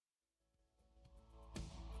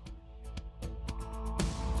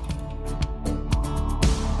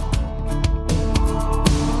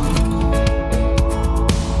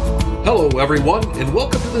Hello, everyone, and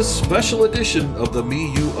welcome to this special edition of the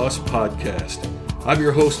Me, You, Us podcast. I'm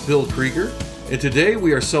your host, Bill Krieger, and today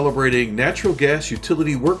we are celebrating Natural Gas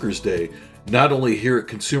Utility Workers Day, not only here at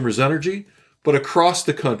Consumers Energy, but across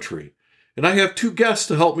the country. And I have two guests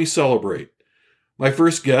to help me celebrate. My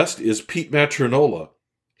first guest is Pete Matronola.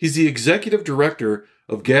 He's the Executive Director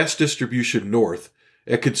of Gas Distribution North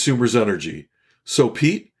at Consumers Energy. So,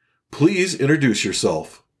 Pete, please introduce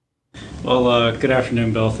yourself. Well, good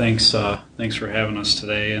afternoon, Bill. Thanks for having us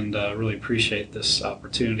today, and really appreciate this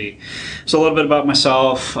opportunity. So, a little bit about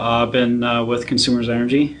myself. I've been with Consumers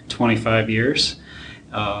Energy 25 years.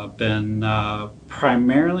 Been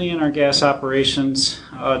primarily in our gas operations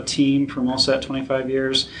team for most of that 25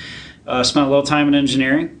 years. Spent a little time in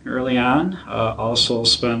engineering early on. Also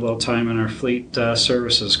spent a little time in our fleet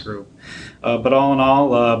services group. But all in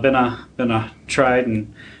all, been a tried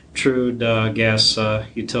and true gas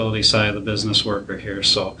utility side of the business worker here,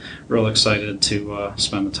 so real excited to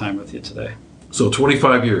spend the time with you today. So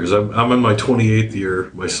 25 years. I'm in my 28th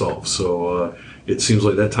year myself, so it seems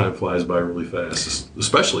like that time flies by really fast,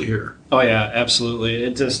 especially here. Oh yeah, absolutely.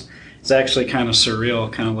 It's actually kind of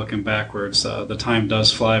surreal, kind of looking backwards. The time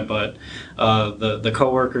does fly, but the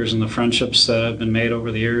coworkers and the friendships that have been made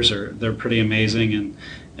over the years they're pretty amazing,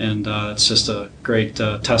 and it's just a great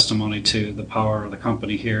testimony to the power of the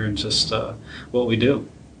company here and just what we do.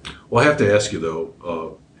 Well, I have to ask you,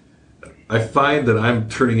 though, I find that I'm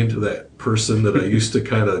turning into that person that I used to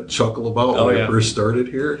kind of chuckle about when I first started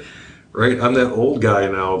here, right? I'm that old guy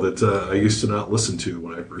now that I used to not listen to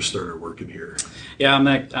when I first started working here. Yeah, I'm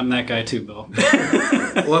that guy too, Bill.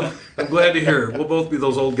 Well, I'm glad to hear it. We'll both be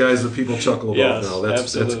those old guys that people chuckle about now.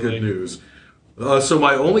 That's good news. So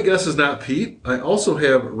my only guess is not Pete. I also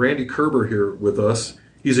have Randy Kerber here with us.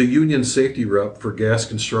 He's a union safety rep for gas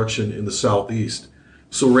construction in the Southeast.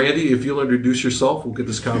 So Randy, if you'll introduce yourself, we'll get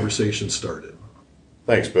this conversation started.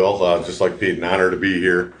 Thanks, Bill. Just like Pete, an honor to be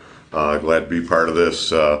here. Glad to be part of this.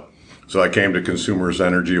 So I came to Consumers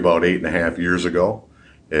Energy about 8.5 years ago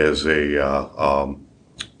as a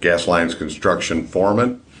gas lines construction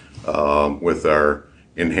foreman with our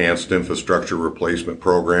enhanced infrastructure replacement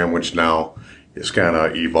program, which now it's kind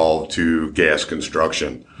of evolved to gas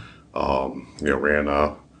construction. Ran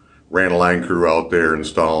a line crew out there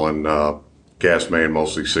installing gas main,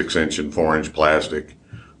 mostly 6-inch and 4-inch plastic.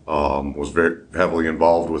 Was very heavily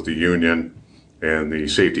involved with the union and the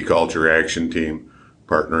safety culture action team,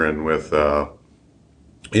 partnering with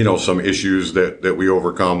some issues that we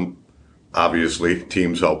overcome. Obviously,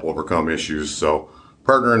 teams help overcome issues. So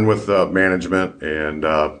partnering with management and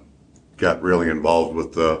got really involved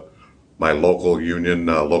with my local union,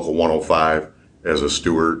 Local 105, as a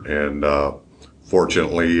steward, and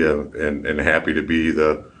fortunately and happy to be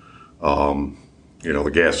the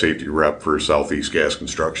gas safety rep for Southeast Gas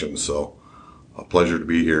Construction. So a pleasure to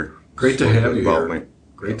be here. Great to have you here.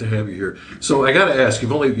 Great to have you here. So I got to ask,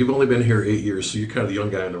 you've only been here 8 years, so you're kind of the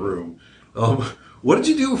young guy in the room. What did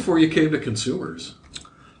you do before you came to Consumers?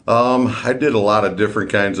 I did a lot of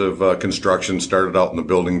different kinds of construction. Started out in the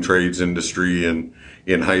building trades industry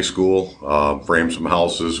in high school. Framed some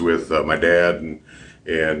houses with my dad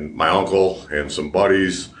and my uncle and some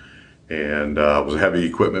buddies, and was a heavy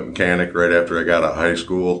equipment mechanic right after I got out of high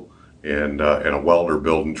school, and a welder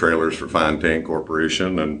building trailers for Fontaine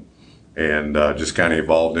Corporation, and just kind of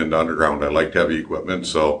evolved into underground. I liked heavy equipment,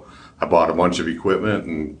 so I bought a bunch of equipment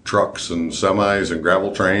and trucks and semis and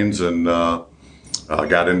gravel trains, and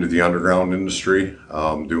got into the underground industry,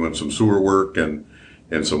 doing some sewer work and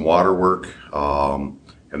some water work.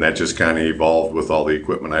 And that just kind of evolved with all the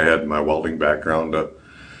equipment I had in my welding background,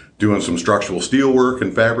 doing some structural steel work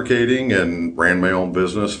and fabricating, and ran my own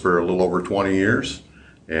business for a little over 20 years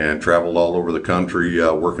and traveled all over the country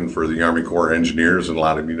working for the Army Corps of Engineers in a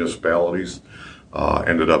lot of municipalities.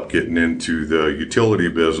 Ended up getting into the utility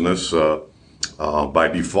business by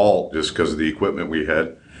default just because of the equipment we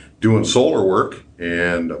had, doing solar work.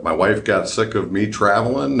 And my wife got sick of me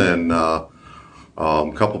traveling, and a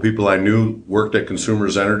couple people I knew worked at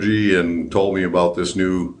Consumers Energy and told me about this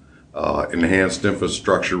new enhanced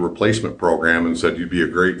infrastructure replacement program and said you'd be a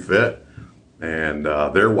great fit. And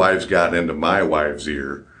their wives got into my wife's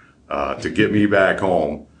ear to get me back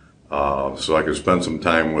home so I could spend some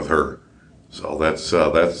time with her. So that's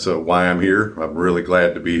why I'm here. I'm really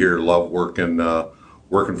glad to be here. Love working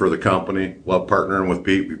for the company. Love partnering with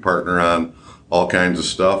Pete. We partner on all kinds of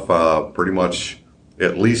stuff, pretty much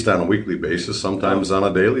at least on a weekly basis, sometimes on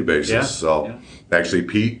a daily basis. Actually,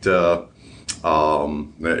 Pete, it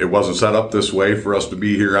wasn't set up this way for us to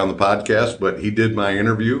be here on the podcast, but he did my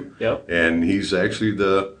interview. Yep. And he's actually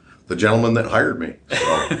the the gentleman that hired me.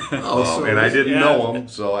 So, and I didn't know him,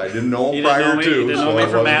 so I didn't know him You prior didn't to. know me so I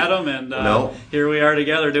from wasn't- Adam, and No. here we are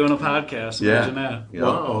together doing a podcast. Imagine that. Yeah.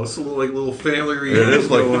 Wow, it's a little family It reunion is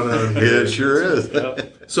like, going on. it sure is.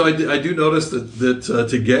 So I do notice that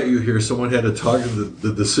to get you here, someone had to talk to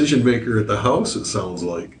the decision maker at the house. It sounds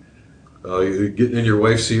like getting in your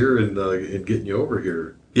wife's ear and getting you over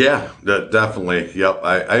here. Yeah, definitely. Yep,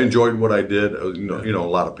 I enjoyed what I did. You know, a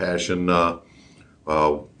lot of passion,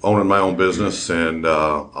 owning my own business, and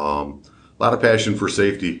a lot of passion for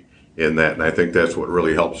safety in that. And I think that's what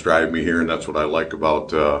really helps drive me here, and that's what I like about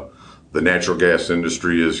the natural gas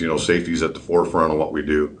industry is, you know, safety's at the forefront of what we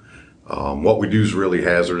do. What we do is really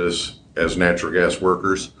hazardous as natural gas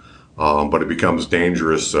workers, but it becomes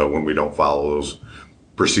dangerous when we don't follow those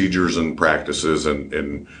procedures and practices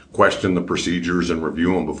and question the procedures and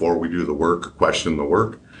review them before we do the work, question the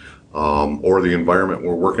work, or the environment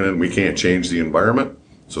we're working in. We can't change the environment,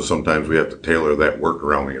 so sometimes we have to tailor that work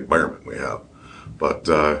around the environment we have. But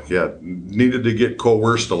yeah, needed to get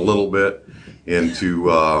coerced a little bit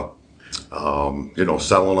into you know,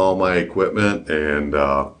 selling all my equipment and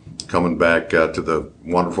coming back to the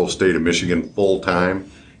wonderful state of Michigan full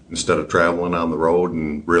time instead of traveling on the road,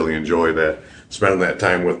 and really enjoy that, spending that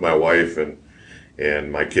time with my wife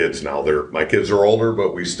and my kids. Now my kids are older,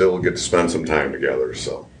 but we still get to spend some time together.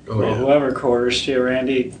 So Well, whoever coerced you,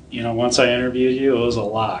 Randy, you know, once I interviewed you, it was a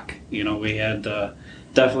lock. You know, we had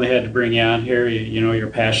definitely had to bring you on here. You know, your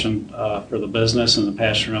passion for the business and the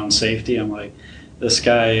passion around safety. I'm like, this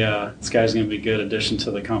guy's going to be a good addition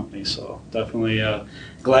to the company. So definitely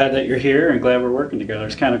glad that you're here and glad we're working together.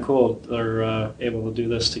 It's kind of cool they're able to do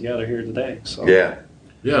this together here today. So yeah,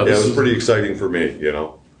 Yeah, it was pretty exciting for me, you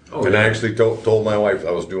know. Oh, and yeah. I actually told my wife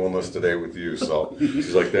I was doing this today with you, so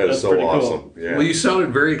she's like, "That is That's so pretty awesome." cool. Yeah. Well, you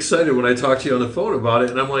sounded very excited when I talked to you on the phone about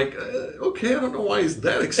it, and I'm like, okay, I don't know why he's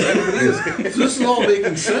that excited, but he is. So this is all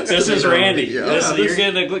making sense. This to me is now. Randy. Yeah, You're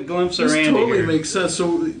getting a glimpse of This Randy totally here. makes sense. So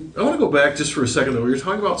I want to go back just for a second, though. We were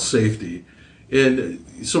talking about safety. And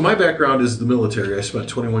so my background is the military. I spent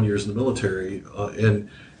 21 years in the military. And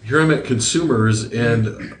here I'm at Consumers.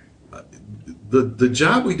 And the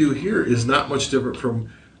job we do here is not much different from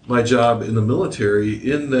my job in the military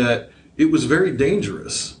in that it was very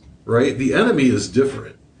dangerous, right? The enemy is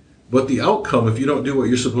different. But the outcome, if you don't do what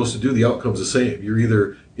you're supposed to do, the outcome's the same. You're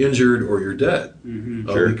either injured or you're dead.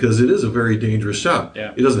 Sure. Because it is a very dangerous job.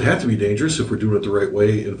 Yeah. It doesn't have to be dangerous if we're doing it the right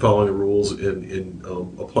way and following the rules and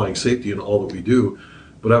applying safety in all that we do.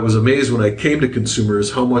 But I was amazed when I came to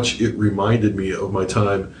Consumers how much it reminded me of my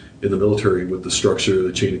time in the military with the structure,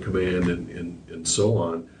 the chain of command, and so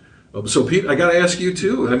on. So Pete, I got to ask you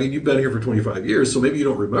too. I mean, you've been here for 25 years, so maybe you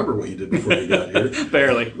don't remember what you did before you got here.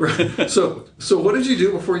 Barely. So what did you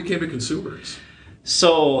do before you came to Consumers?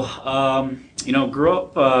 So, you know, grew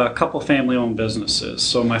up a couple family-owned businesses.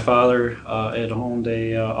 So my father had owned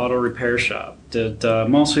a auto repair shop, did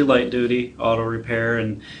mostly light-duty auto repair,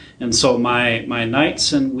 and so my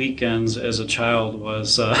nights and weekends as a child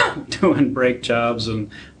was doing brake jobs and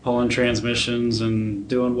pulling transmissions and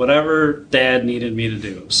doing whatever Dad needed me to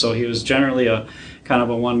do. So he was generally a kind of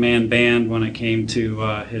a one-man band when it came to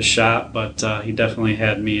his shop, but he definitely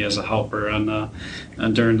had me as a helper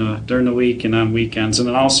during the week and on weekends. And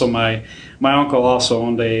then also my uncle also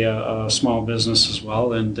owned a small business as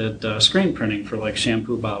well and did screen printing for like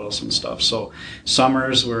shampoo bottles and stuff. So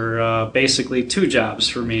summers were basically two jobs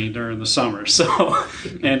for me during the summer. So,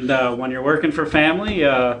 and when you're working for family,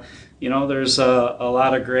 you know, there's a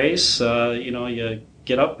lot of grace. You know, you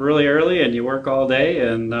get up really early and you work all day,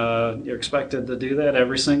 and you're expected to do that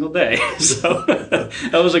every single day. So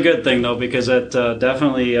that was a good thing, though, because it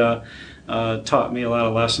definitely taught me a lot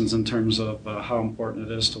of lessons in terms of how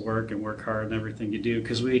important it is to work and work hard in everything you do.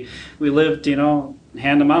 Because we lived, you know,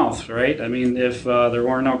 hand to mouth, right? I mean, if there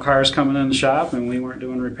weren't no cars coming in the shop and we weren't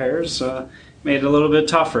doing repairs, made it a little bit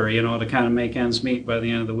tougher, you know, to kind of make ends meet by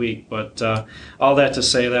the end of the week. But all that to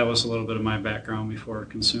say, that was a little bit of my background before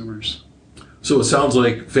Consumers. So it sounds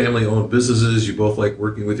like family-owned businesses. You both like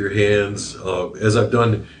working with your hands. As I've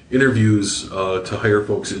done interviews to hire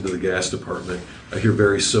folks into the gas department, I hear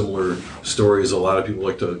very similar stories. A lot of people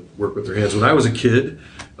like to work with their hands. When I was a kid,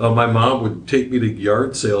 my mom would take me to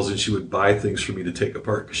yard sales and she would buy things for me to take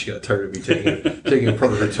apart because she got tired of me taking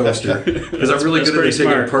apart her toaster. Because I'm really good at the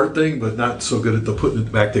taking apart thing, but not so good at the putting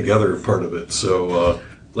it back together part of it. So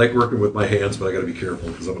like working with my hands, but I got to be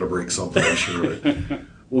careful because I'm going to break something, I'm sure.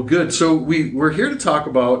 Well, good. So we're here to talk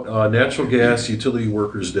about Natural Gas Utility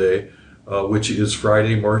Workers Day, which is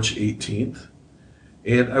Friday, March 18th.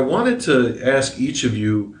 And I wanted to ask each of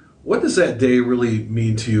you, what does that day really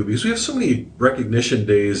mean to you? Because we have so many recognition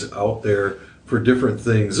days out there for different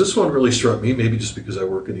things. This one really struck me, maybe just because I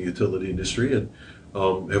work in the utility industry and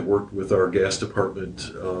have worked with our gas department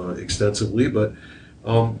extensively. But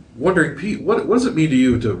wondering, Pete, what does it mean to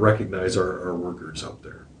you to recognize our workers out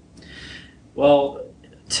there? Well,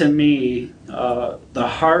 to me, the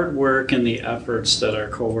hard work and the efforts that our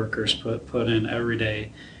coworkers put in every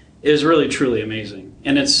day is really truly amazing,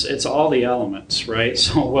 and it's all the elements, right?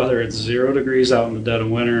 So whether it's 0 degrees out in the dead of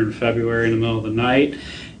winter in February in the middle of the night,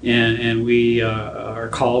 and we are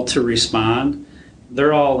called to respond,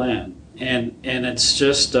 they're all in, and it's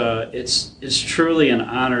just it's truly an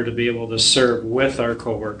honor to be able to serve with our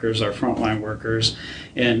coworkers, our frontline workers,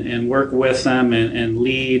 and work with them and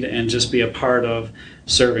lead and just be a part of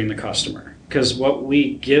serving the customer. Because what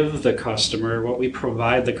we give the customer, what we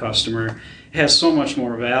provide the customer, has so much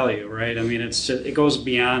more value, right? I mean, it goes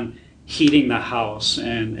beyond heating the house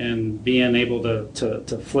and being able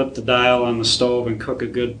to flip the dial on the stove and cook a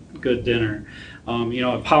good dinner.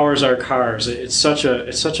 It powers our cars. It's such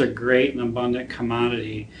a great and abundant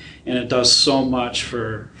commodity, and it does so much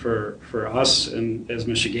for us and as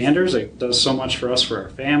Michiganders. It does so much for us, for our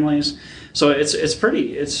families. So it's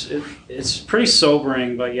pretty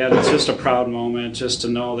sobering, but yet it's just a proud moment just to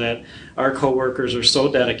know that our coworkers are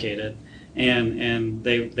so dedicated, and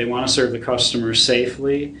they want to serve the customers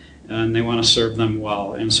safely, and they want to serve them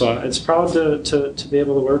well. And so it's proud to be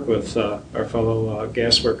able to work with our fellow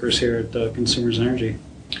gas workers here at Consumers Energy.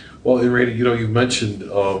 Well, and Randy, you mentioned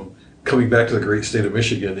coming back to the great state of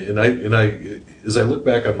Michigan, and I as I look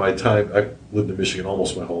back on my time, I've lived in Michigan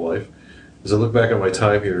almost my whole life. As I look back on my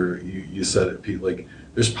time here, you said it, Pete, like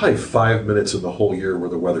there's probably 5 minutes in the whole year where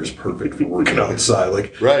the weather's perfect for working outside.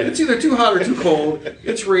 Like, right. It's either too hot or too cold,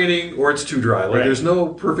 it's raining or it's too dry. Like, right. There's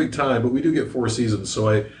no perfect time, but we do get 4 seasons, so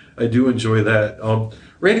I do enjoy that.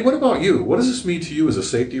 Randy, what about you? What does this mean to you as a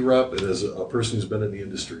safety rep and as a person who's been in the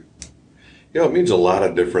industry? It means a lot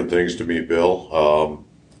of different things to me, Bill.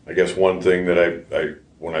 I guess one thing that I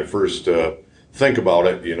when I first think about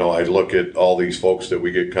it, I look at all these folks that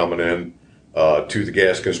we get coming in to the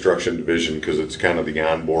gas construction division, because it's kind of the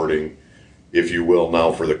onboarding, if you will,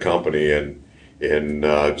 now for the company, and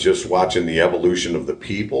just watching the evolution of the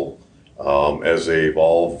people as they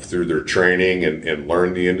evolve through their training and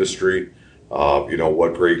learn the industry.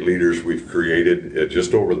 What great leaders we've created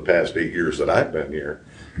just over the past 8 years that I've been here,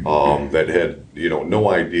 that had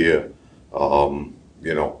no idea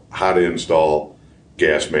how to install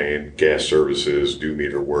gas main, gas services, do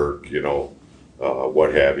meter work,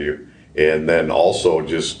 what have you. And then also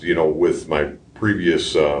just, with my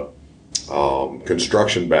previous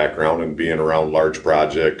construction background and being around large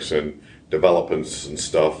projects and developments and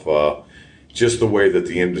stuff, just the way that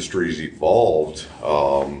the industry's evolved,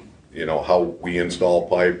 how we install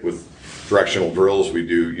pipe with directional drills. We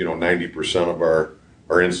do, 90% of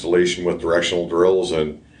our installation with directional drills,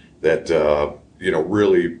 and that,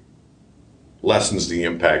 really lessens the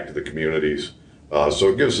impact of the communities. So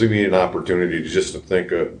it gives me an opportunity to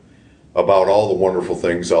think about all the wonderful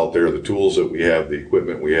things out there, the tools that we have, the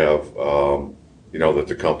equipment we have, that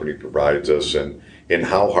the company provides us, and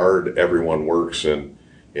how hard everyone works, and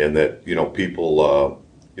that, people,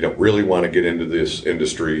 really want to get into this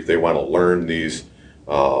industry. They want to learn these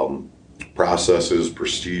processes,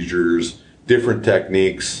 procedures, different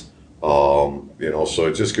techniques, so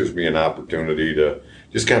it just gives me an opportunity to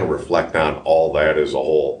just kind of reflect on all that as a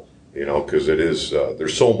whole, because it is,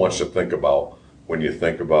 there's so much to think about when you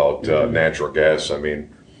think about natural gas. I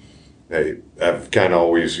mean, I've kind of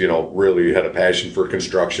always, really had a passion for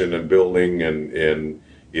construction and building and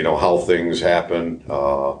how things happen,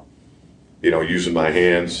 using my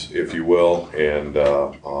hands, if you will, and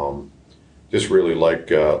just really like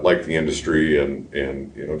the industry, and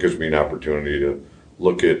it gives me an opportunity to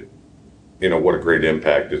look at, what a great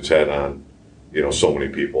impact it's had on, so many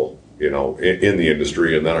people, in the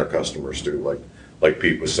industry, and then our customers too, like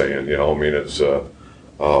Pete was saying, it's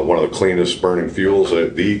one of the cleanest burning fuels,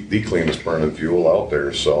 the cleanest burning fuel out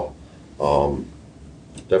there. So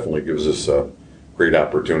definitely gives us a great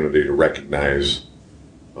opportunity to recognize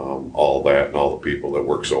all that and all the people that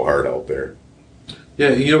work so hard out there.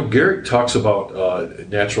 Yeah, Garrett talks about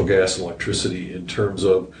natural gas and electricity in terms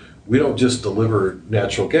of, we don't just deliver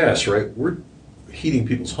natural gas, right? We're heating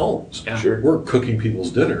people's homes. Yeah. Sure. We're cooking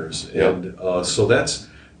people's dinners. Yeah. And so that's,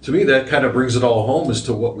 to me, that kind of brings it all home as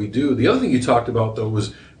to what we do. The other thing you talked about, though,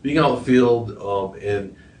 was being out in the field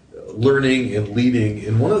and learning and leading.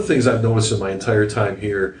 And one of the things I've noticed in my entire time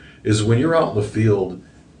here is when you're out in the field,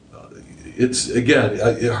 it's, again,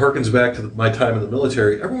 it harkens back to my time in the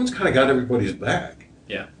military. Everyone's kind of got everybody's back.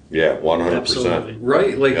 Yeah. Yeah, 100%. Absolutely.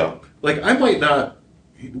 Right? Yeah. Like I might not,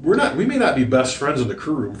 we may not be best friends in the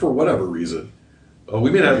crew room for whatever reason, We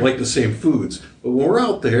may not like the same foods, but when we're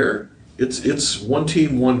out there, it's one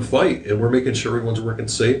team, one fight, and we're making sure everyone's working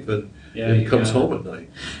safe and comes home at night.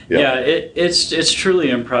 Yeah, it's truly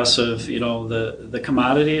impressive. The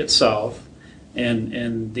commodity itself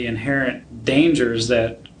and the inherent dangers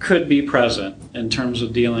that could be present in terms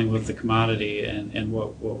of dealing with the commodity and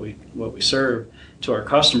what we serve to our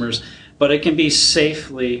customers, but it can be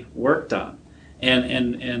safely worked on.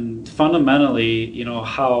 And fundamentally,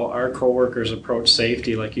 how our coworkers approach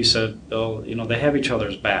safety, like you said, Bill, they have each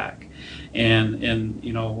other's back. And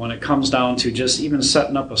when it comes down to just even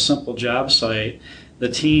setting up a simple job site, the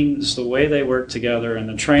teams, the way they work together and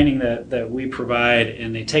the training that we provide,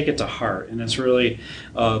 and they take it to heart. And it's really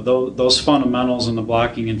those fundamentals and the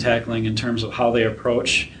blocking and tackling in terms of how they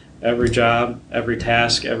approach every job, every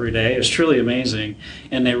task, every day is truly amazing,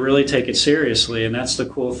 and they really take it seriously. And that's the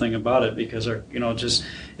cool thing about it, because just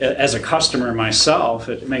as a customer myself,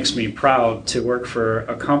 it makes me proud to work for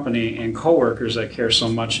a company and coworkers that care so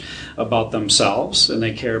much about themselves, and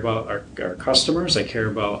they care about our customers. They care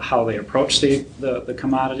about how they approach the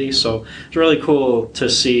commodity. So it's really cool to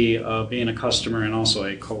see being a customer and also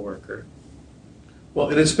a coworker. Well,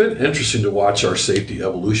 and it's been interesting to watch our safety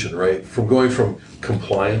evolution, right? From going from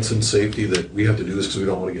compliance and safety, that we have to do this because we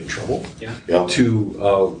don't want to get in trouble,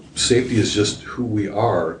 to safety is just who we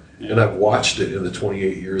are. Yeah. And I've watched it in the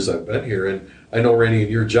 28 years I've been here. And I know, Randy, in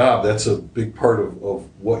your job, that's a big part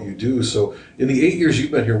of what you do. So in the 8 years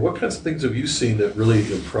you've been here, what kinds of things have you seen that really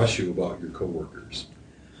impress you about your coworkers?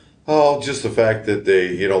 Oh, just the fact that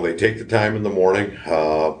they take the time in the morning.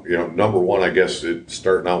 Number one, I guess it's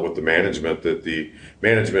starting out with the management, that the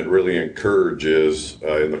management really encourages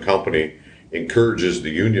in the company, encourages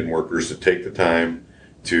the union workers to take the time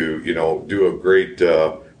to, do a great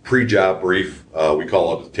pre-job brief. We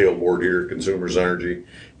call it the tailboard here at Consumers Energy,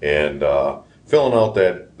 and filling out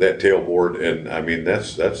that tailboard. And I mean,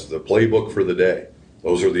 that's the playbook for the day.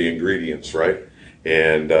 Those are the ingredients, right?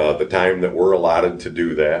 And the time that we're allotted to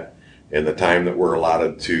do that, and the time that we're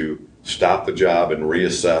allotted to stop the job and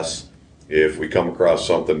reassess if we come across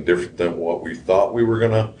something different than what we thought we were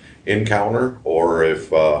going to encounter, or if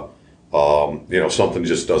something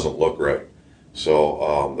just doesn't look right.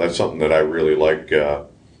 So that's something that I really like,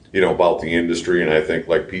 about the industry. And I think,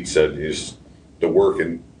 like Pete said, is the work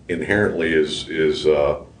inherently is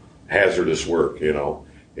hazardous work,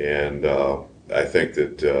 and I think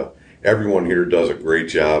that everyone here does a great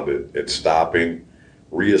job at stopping,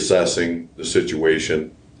 reassessing the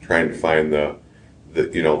situation, trying to find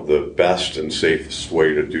the best and safest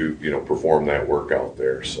way to perform that work out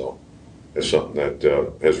there. So it's something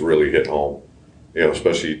that has really hit home,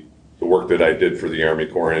 especially the work that I did for the Army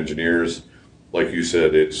Corps of Engineers. Like you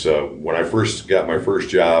said, it's when I first got my first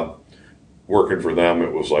job working for them,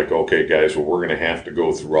 it was like, okay, guys, well, we're going to have to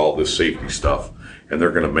go through all this safety stuff, and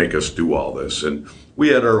they're going to make us do all this. And we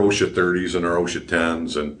had our OSHA 30s and our OSHA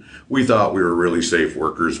 10s, and we thought we were really safe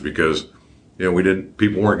workers because,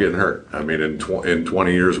 people weren't getting hurt. I mean, in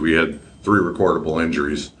 20 years, we had 3 recordable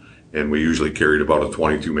injuries, and we usually carried about a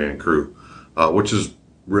 22-man crew, which is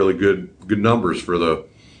really good numbers for the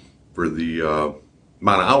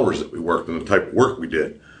amount of hours that we worked and the type of work we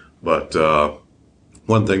did. But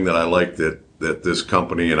one thing that I like that this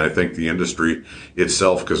company, and I think the industry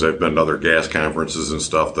itself, because I've been to other gas conferences and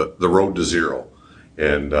stuff, the road to zero,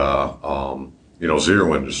 and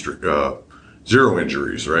zero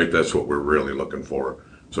injuries, right? That's what we're really looking for.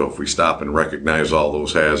 So if we stop and recognize all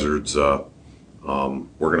those hazards, we're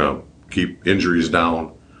going to keep injuries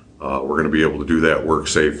down. We're going to be able to do that work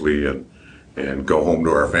safely and go home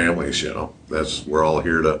to our families. We're all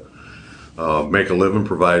here to make a living,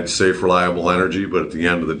 provide safe, reliable energy. But at the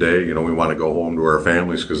end of the day, we want to go home to our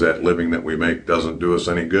families, because that living that we make doesn't do us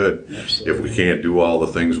any good. Absolutely. If we can't do all the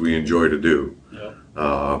things we enjoy to do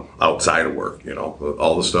outside of work.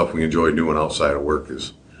 All the stuff we enjoy doing outside of work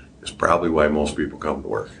is probably why most people come to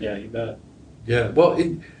work. Yeah, you bet. Yeah, well,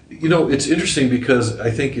 it's interesting, because I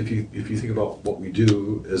think if you think about what we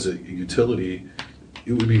do as a utility,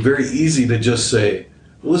 it would be very easy to just say,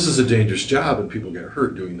 well, this is a dangerous job and people get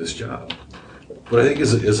hurt doing this job. But I think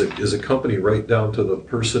as a company, right down to the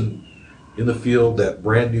person in the field, that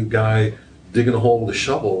brand new guy digging a hole with a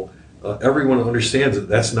shovel, everyone understands that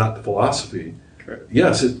that's not the philosophy. Correct.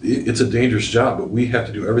 Yes, it's a dangerous job, but we have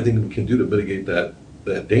to do everything we can do to mitigate that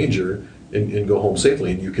danger and go home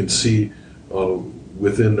safely. And you can see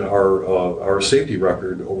within our safety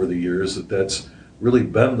record over the years that's really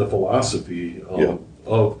been the philosophy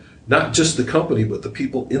of not just the company, but the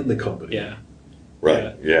people in the company. Yeah.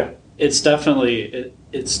 Right. Yeah. it's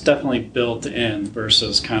definitely built in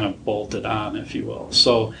versus kind of bolted on, if you will.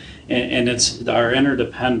 So, and it's our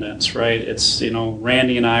interdependence, right? It's,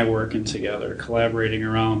 Randy and I working together, collaborating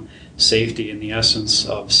around safety and the essence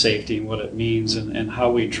of safety and what it means, and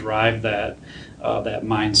how we drive that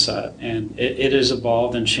mindset. And it has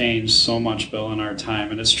evolved and changed so much, Bill, in our time.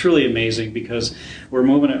 And it's truly amazing because we're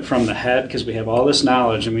moving it from the head, because we have all this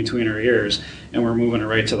knowledge in between our ears, and we're moving it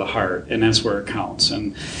right to the heart, and that's where it counts.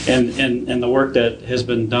 And the work that has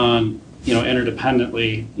been done,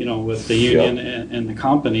 interdependently, with the union and the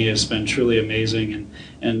company has been truly amazing,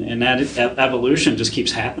 and that evolution just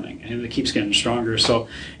keeps happening, and it keeps getting stronger. So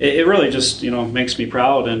it really just, makes me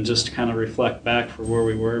proud, and just to kind of reflect back for where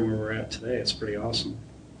we were and where we're at today. It's pretty awesome.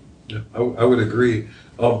 Yeah, I would agree.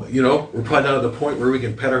 We're probably not at the point where we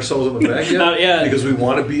can pat ourselves on the back yet, Not yet. because we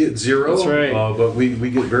want to be at zero. That's right. But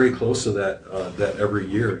we get very close to that every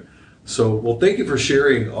year. So, well, thank you for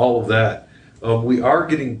sharing all of that. We are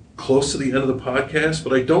getting close to the end of the podcast,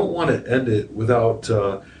 but I don't want to end it without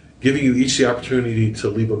giving you each the opportunity to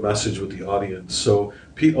leave a message with the audience. So,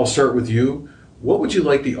 Pete, I'll start with you. What would you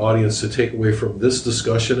like the audience to take away from this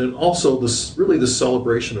discussion, and also the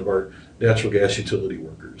celebration of our natural gas utility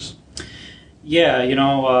workers? Yeah,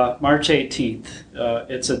 March 18th,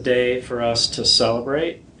 it's a day for us to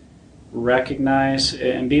celebrate, recognize,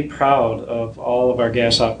 and be proud of all of our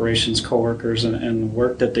gas operations coworkers and the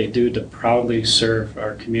work that they do to proudly serve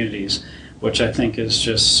our communities, which I think is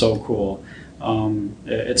just so cool.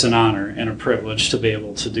 It's an honor and a privilege to be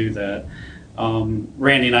able to do that.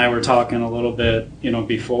 Randy and I were talking a little bit,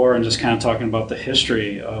 before, and just kind of talking about the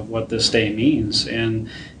history of what this day means. And,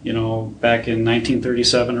 back in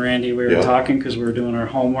 1937, Randy, we were talking because we were doing our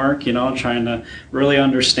homework, trying to really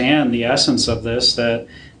understand the essence of this, that,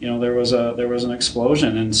 there was an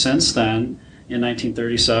explosion. And since then, in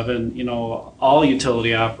 1937, all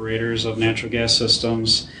utility operators of natural gas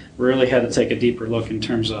systems really had to take a deeper look in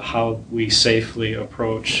terms of how we safely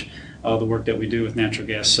approach the work that we do with natural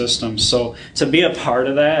gas systems. So to be a part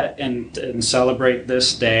of that and celebrate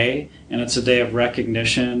this day, and it's a day of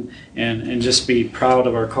recognition, and just be proud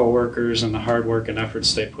of our coworkers and the hard work and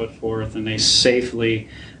efforts they put forth, and they safely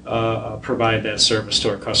provide that service to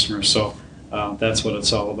our customers. So that's what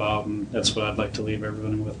it's all about, and that's what I'd like to leave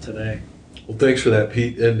everyone with today. Well, thanks for that,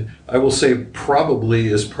 Pete. And I will say,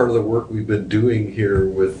 probably as part of the work we've been doing here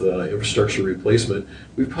with infrastructure replacement,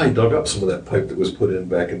 we've probably dug up some of that pipe that was put in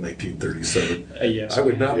back in 1937. Yes, I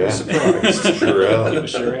would not be surprised.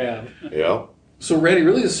 Sure have. Yeah. So, Randy,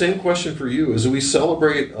 really the same question for you. As we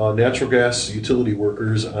celebrate natural gas utility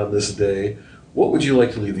workers on this day, what would you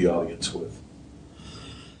like to leave the audience with?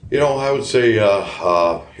 I would say,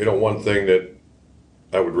 one thing that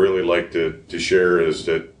I would really like to share is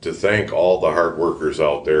to thank all the hard workers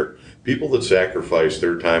out there, people that sacrifice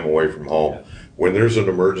their time away from home. Yeah. When there's an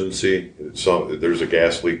emergency, there's a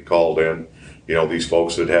gas leak called in, these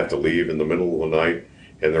folks that have to leave in the middle of the night,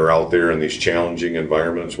 and they're out there in these challenging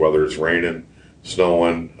environments, whether it's raining,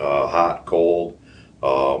 snowing, hot, cold,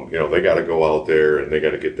 they got to go out there and they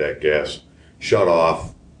got to get that gas shut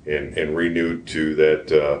off and renewed to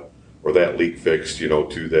that, or that leak fixed,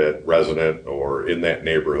 to that resident or in that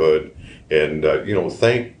neighborhood. And,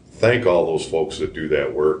 thank all those folks that do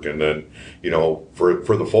that work. And then, for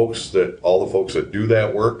all the folks that do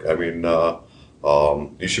that work, I mean,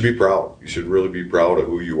 you should be proud. You should really be proud of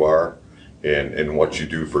who you are and what you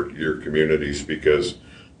do for your communities, because,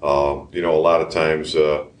 a lot of times,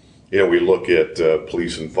 we look at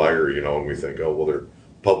police and fire, and we think, oh, well, they're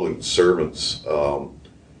public servants.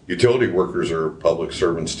 Utility workers are public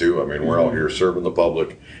servants too. I mean, we're out here serving the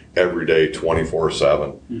public every day,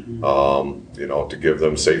 24/7. To give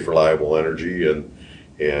them safe, reliable energy, and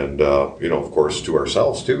of course, to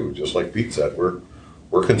ourselves too. Just like Pete said, we're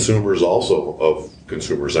consumers also of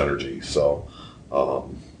consumers' energy. So,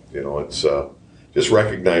 it's just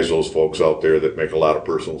recognize those folks out there that make a lot of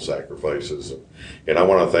personal sacrifices, and I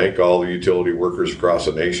want to thank all the utility workers across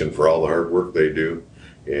the nation for all the hard work they do,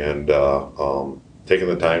 and taking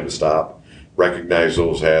the time to stop, recognize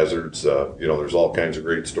those hazards. There's all kinds of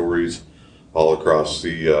great stories all across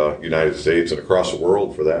the United States and across the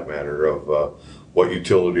world, for that matter, of what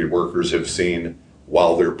utility workers have seen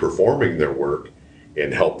while they're performing their work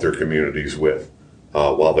and helped their communities with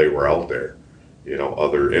while they were out there.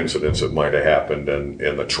 Other incidents that might have happened, and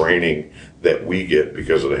the training that we get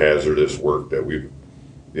because of the hazardous work that we've,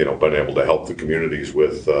 been able to help the communities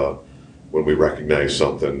with when we recognize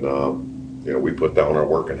something. We put down our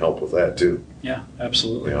work and help with that too. Yeah,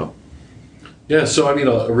 absolutely. Yeah, so I mean,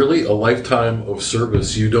 a lifetime of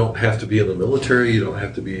service. You don't have to be in the military. You don't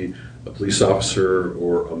have to be a police officer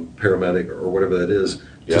or a paramedic or whatever that is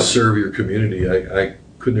to serve your community. I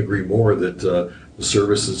couldn't agree more that the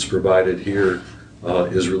service that's provided here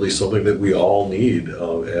is really something that we all need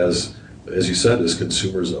as you said, as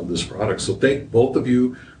consumers of this product. So thank both of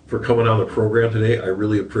you for coming on the program today. I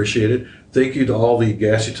really appreciate it. Thank you to all the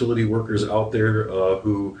gas utility workers out there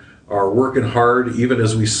who are working hard, even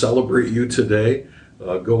as we celebrate you today.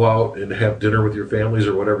 Go out and have dinner with your families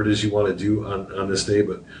or whatever it is you want to do on this day,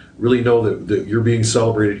 but really know that you're being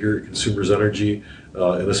celebrated here at Consumers Energy,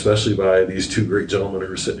 and especially by these two great gentlemen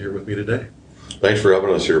who are sitting here with me today. Thanks for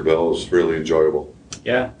having us here, Bill. It was really enjoyable.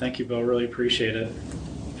 Yeah, thank you, Bill. Really appreciate it.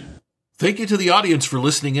 Thank you to the audience for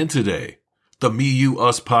listening in today. The Me, You,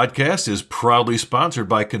 Us podcast is proudly sponsored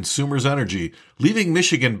by Consumers Energy, leaving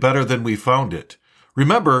Michigan better than we found it.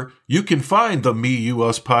 Remember, you can find the Me, You,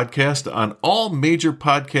 Us podcast on all major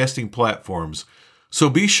podcasting platforms, so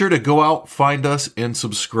be sure to go out, find us, and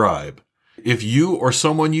subscribe. If you or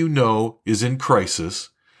someone you know is in crisis,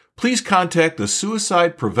 please contact the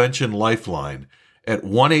Suicide Prevention Lifeline at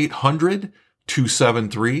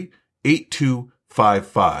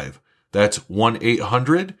 1-800-273-8255. That's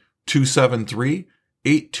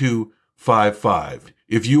 1-800-273-8255.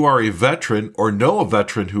 If you are a veteran or know a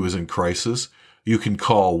veteran who is in crisis, you can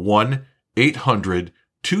call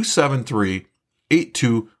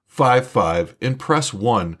 1-800-273-8255 and press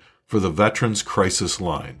 1 for the Veterans Crisis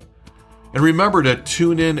Line. And remember to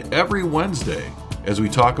tune in every Wednesday as we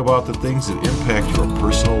talk about the things that impact your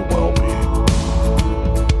personal well-being.